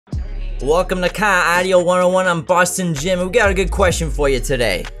Welcome to Car Audio 101. I'm Boston Jim. We got a good question for you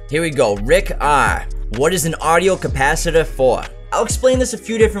today. Here we go. Rick R. What is an audio capacitor for? I'll explain this a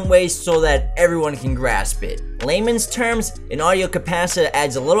few different ways so that everyone can grasp it. Layman's terms, an audio capacitor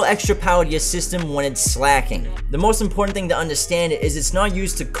adds a little extra power to your system when it's slacking. The most important thing to understand is it's not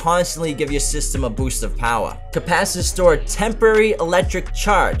used to constantly give your system a boost of power. Capacitors store a temporary electric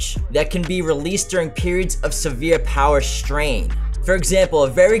charge that can be released during periods of severe power strain. For example, a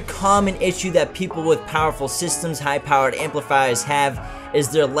very common issue that people with powerful systems, high-powered amplifiers have is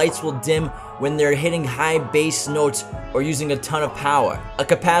their lights will dim when they're hitting high bass notes or using a ton of power. A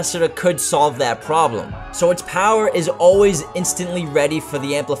capacitor could solve that problem. So its power is always instantly ready for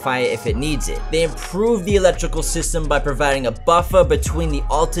the amplifier if it needs it. They improve the electrical system by providing a buffer between the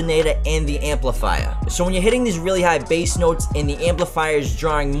alternator and the amplifier. So when you're hitting these really high bass notes and the amplifier is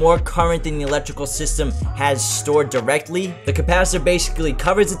drawing more current than the electrical system has stored directly, the capacitor basically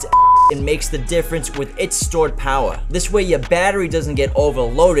covers its and makes the difference with its stored power. This way your battery doesn't get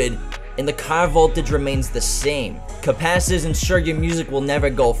overloaded and the car voltage remains the same. Capacitors ensure your music will never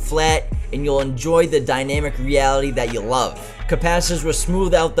go flat and you'll enjoy the dynamic reality that you love. Capacitors will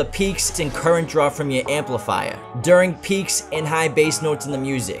smooth out the peaks and current draw from your amplifier during peaks and high bass notes in the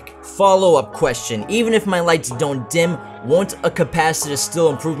music. Follow-up question: even if my lights don't dim, won't a capacitor still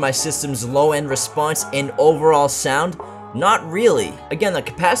improve my system's low-end response and overall sound? Not really. Again, the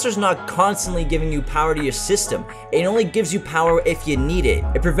capacitor's not constantly giving you power to your system. It only gives you power if you need it.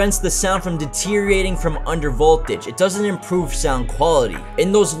 It prevents the sound from deteriorating from under voltage. It doesn't improve sound quality.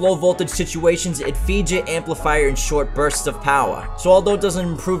 In those low voltage situations, it feeds your amplifier in short bursts of power. So although it doesn't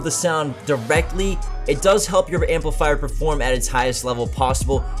improve the sound directly, it does help your amplifier perform at its highest level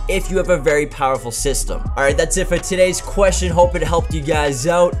possible if you have a very powerful system. Alright, that's it for today's question. Hope it helped you guys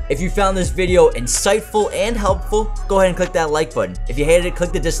out. If you found this video insightful and helpful, go ahead and click that like button. If you hated it,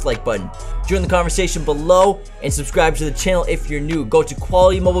 click the dislike button. Join the conversation below and subscribe to the channel if you're new. Go to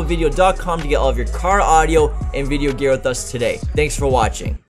qualitymobilevideo.com to get all of your car audio and video gear with us today. Thanks for watching.